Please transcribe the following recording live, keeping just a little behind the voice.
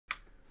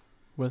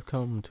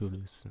Welcome to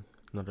this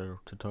another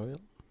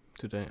tutorial.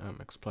 Today I'm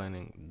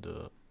explaining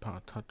the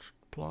part touched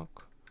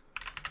block.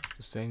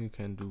 The same you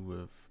can do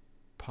with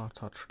part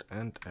touched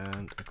and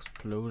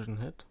explosion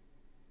hit.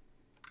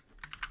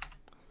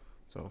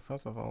 So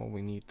first of all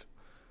we need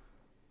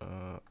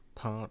a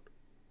part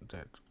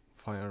that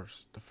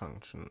fires the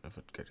function if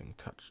it's getting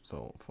touched.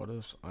 So for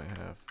this I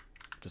have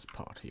this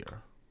part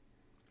here.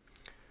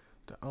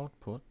 The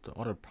output, the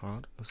other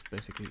part, is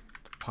basically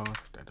the part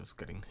that is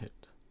getting hit.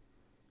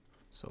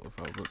 So if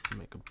I would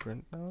make a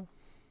print now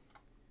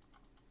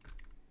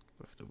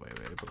with the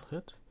variable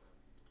hit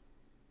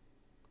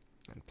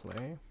and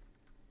play,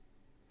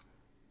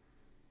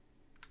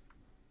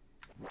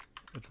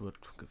 it would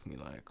give me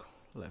like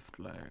left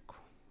leg,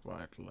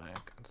 right leg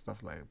and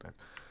stuff like that.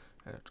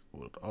 And it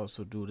would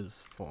also do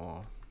this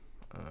for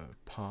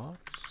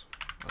parts.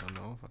 I don't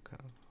know if I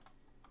can.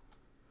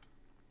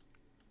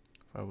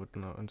 If I would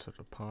now insert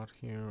a part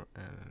here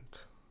and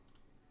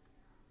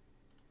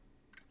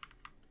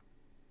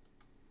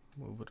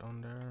move it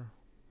on there,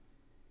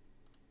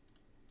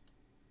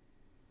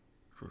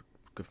 it would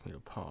give me the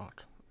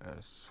part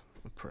as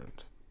a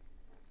print.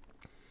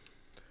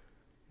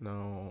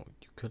 Now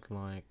you could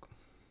like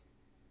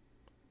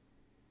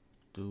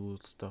do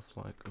stuff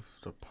like if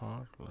the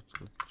part, let's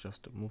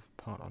just move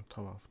the part on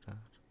top of that,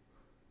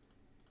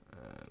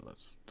 and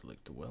let's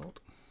delete the weld.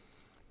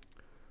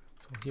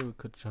 So here we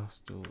could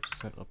just do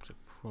set object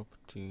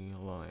property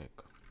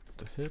like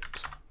the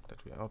hit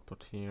that we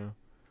output here,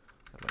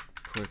 and like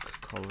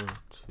prick color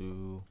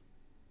to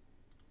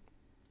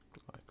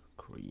like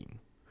green.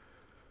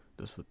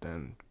 This would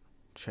then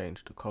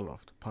change the color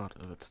of the part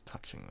if it's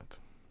touching it.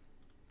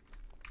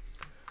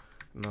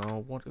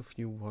 Now what if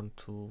you want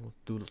to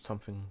do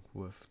something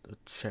with a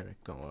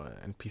character or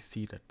an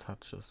NPC that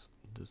touches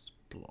this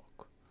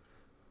block?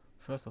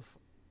 First of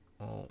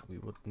all we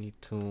would need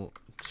to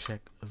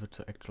check if it's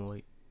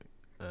actually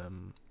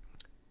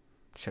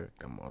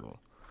character model.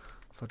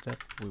 For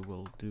that we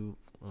will do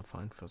a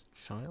find first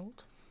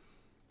child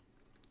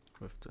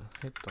with the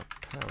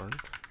hit.parent.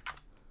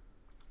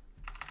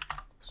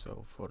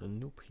 So for the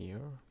noob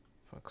here,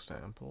 for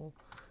example,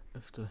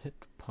 if the hit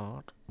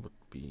part would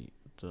be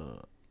the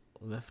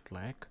left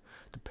leg,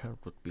 the parent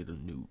would be the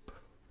noob.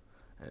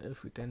 And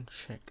if we then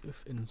check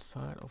if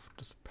inside of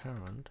this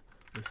parent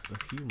is a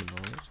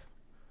humanoid,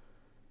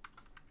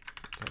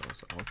 we can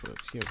also output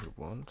it here if we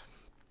want.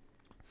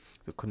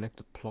 The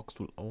connected blocks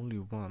will only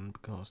run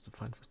because the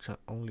find first child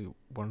only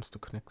runs the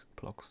connected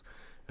blocks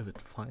if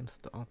it finds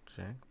the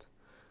object.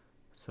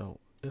 So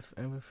if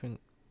everything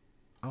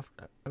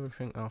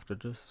after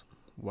this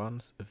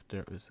runs if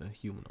there is a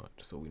humanoid,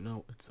 so we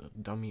know it's a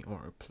dummy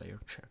or a player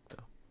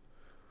character.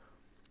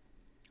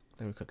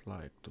 Then we could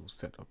like do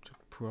set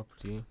object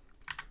property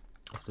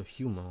of the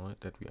humanoid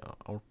that we are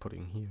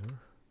outputting here,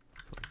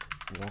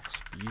 like walk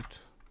speed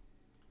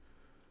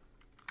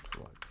to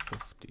like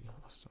 50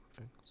 or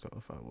something. So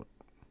if I would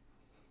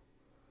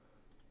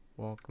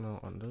walk now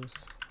on this,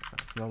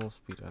 I have normal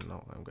speed and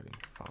now I'm getting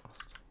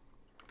fast.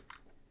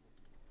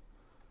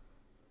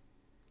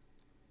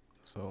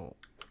 So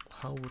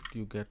how would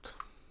you get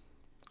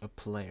a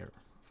player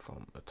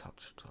from a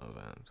touched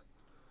event?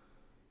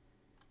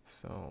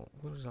 So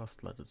we'll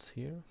just let it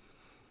here,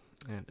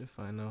 and if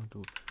I now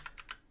do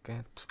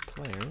get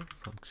player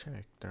from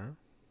character,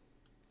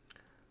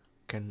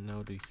 can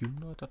now the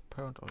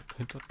humanoid.parent or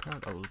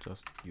hit.parent, I will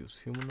just use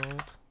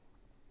humanoid.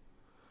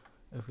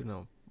 If we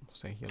now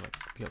say here like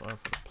PLR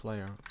for the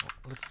player,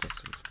 let's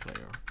just use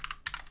player,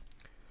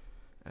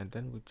 and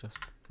then we just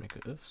make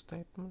an if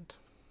statement.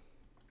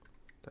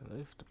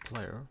 Then if the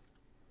player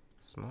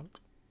is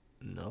not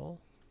null,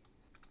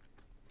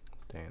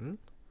 then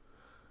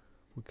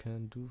we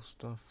can do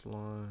stuff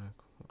like,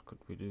 what could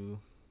we do?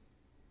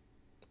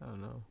 I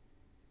don't know.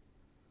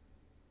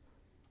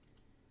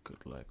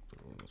 Could like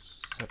do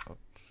set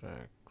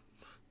object.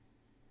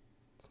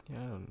 Yeah,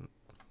 I don't.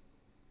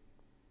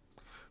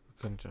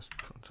 We can just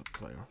print a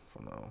player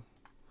for now.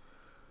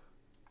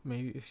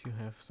 Maybe if you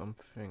have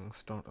something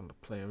stored on the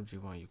player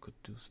GUI, you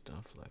could do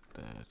stuff like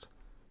that.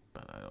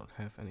 But I don't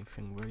have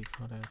anything ready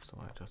for that, so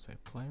I just say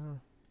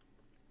player.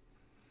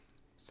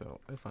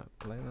 So if I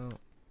play now,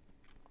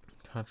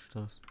 touch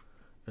this,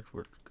 it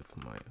would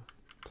give my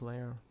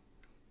player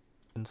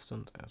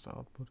instance as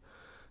output.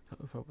 So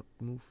if I would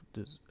move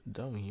this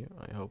down here,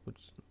 I hope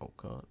it's, oh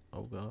god,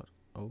 oh god,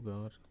 oh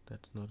god,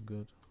 that's not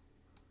good.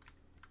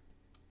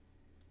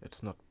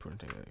 It's not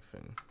printing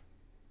anything.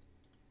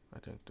 I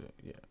think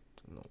yeah,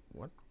 no,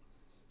 what?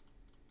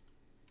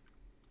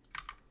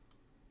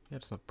 Yeah,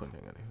 it's not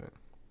printing anything.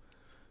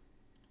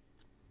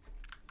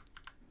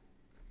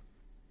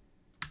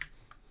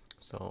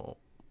 So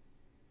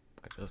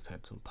I just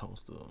had to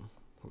pause the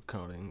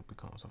recording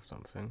because of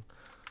something.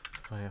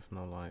 If I have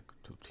now like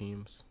two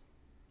teams,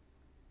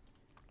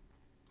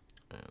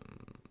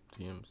 and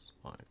teams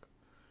like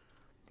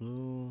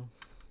blue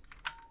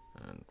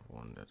and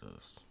one that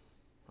is,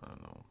 I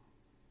don't know,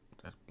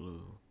 that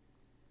blue,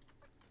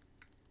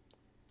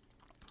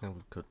 and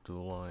we could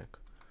do like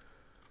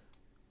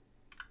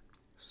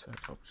set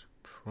object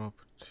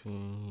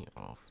property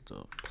of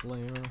the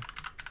player,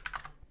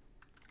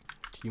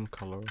 team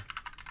color,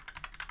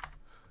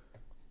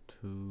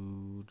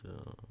 to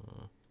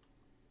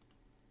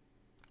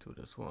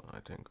this one, I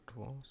think it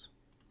was.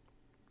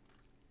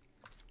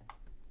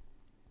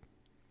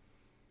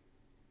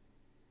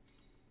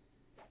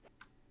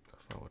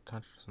 If I would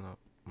touch this now,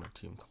 my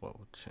team color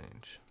would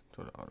change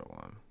to the other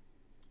one.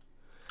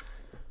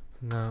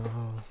 Now,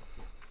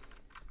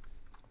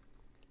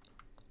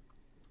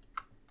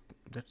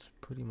 that's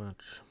pretty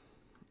much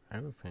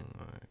everything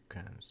I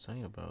can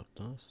say about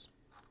this.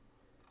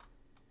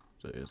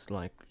 So it's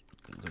like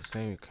the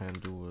same you can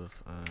do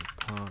with a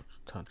part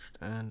touched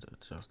end.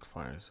 It just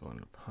fires when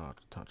the part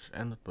touched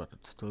ended, but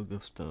it still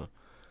gives the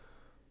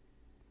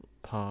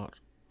part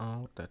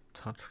out that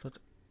touched it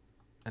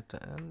at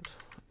the end.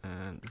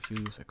 And if you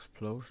use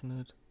explosion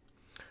it,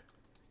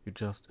 you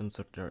just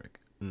insert there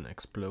an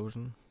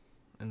explosion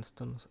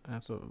instance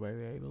as a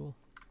variable,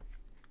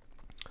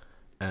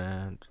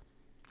 and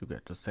you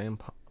get the same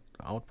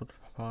the output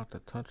part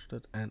that touched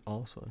it, and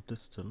also a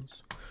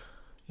distance.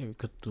 Yeah, we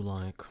could do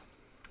like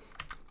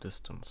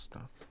distance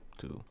stuff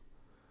too.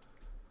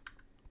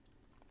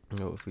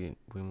 Now if we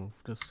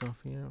remove this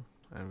stuff here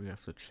and we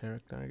have the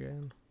character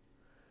again,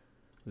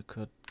 we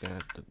could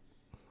get the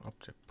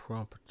object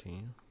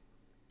property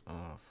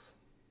of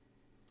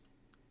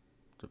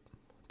the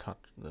touch,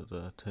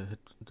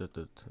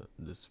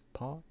 this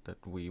part that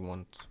we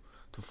want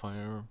to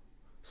fire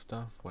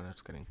stuff when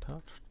it's getting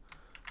touched,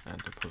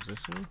 and the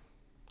position.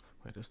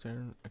 Wait, is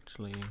there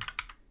actually?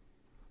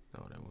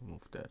 No, then we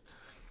move that.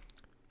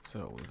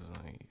 So as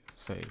I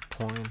say,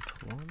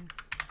 0.1.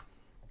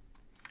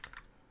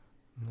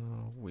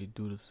 Now we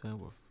do the same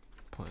with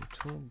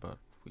 0.2, but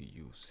we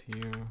use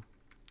here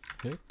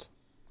hit,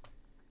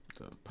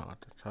 the part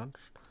that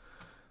touched.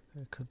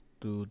 I could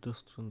do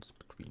distance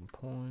between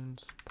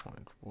points,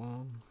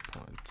 0.1,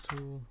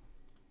 0.2,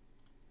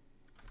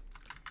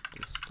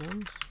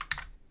 distance.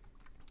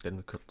 Then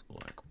we could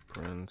like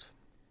print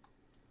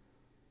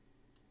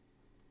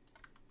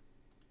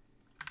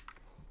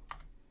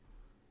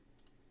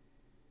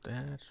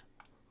that,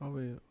 or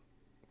we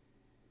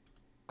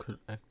could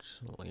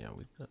actually, yeah,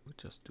 we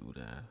just do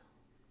that.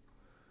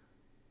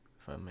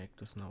 If I make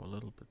this now a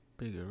little bit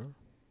bigger,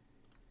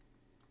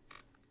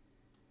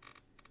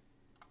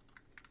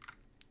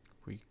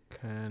 we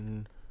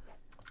can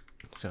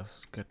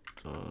just get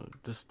the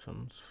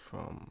distance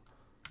from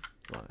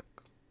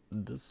like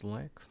this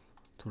leg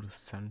to the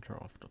center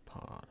of the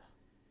part.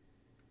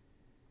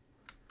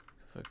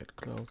 If I get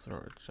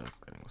closer, it's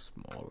just getting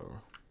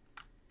smaller.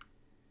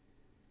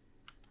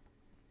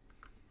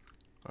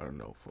 I don't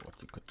know for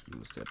what you could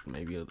use that.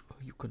 Maybe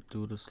you could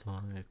do this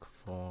like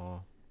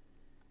for,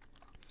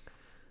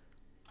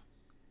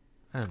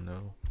 I don't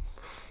know.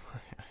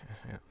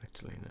 I don't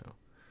actually know.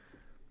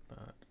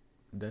 But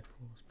that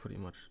was pretty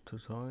much the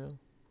tutorial.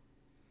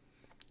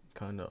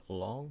 Kinda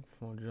long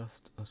for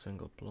just a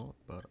single block,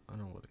 but I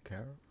don't really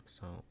care.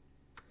 So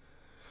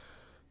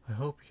I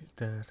hope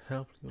that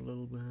helped you a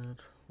little bit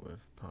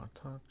with part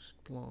touched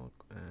block,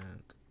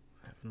 and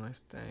have a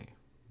nice day.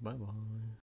 Bye bye.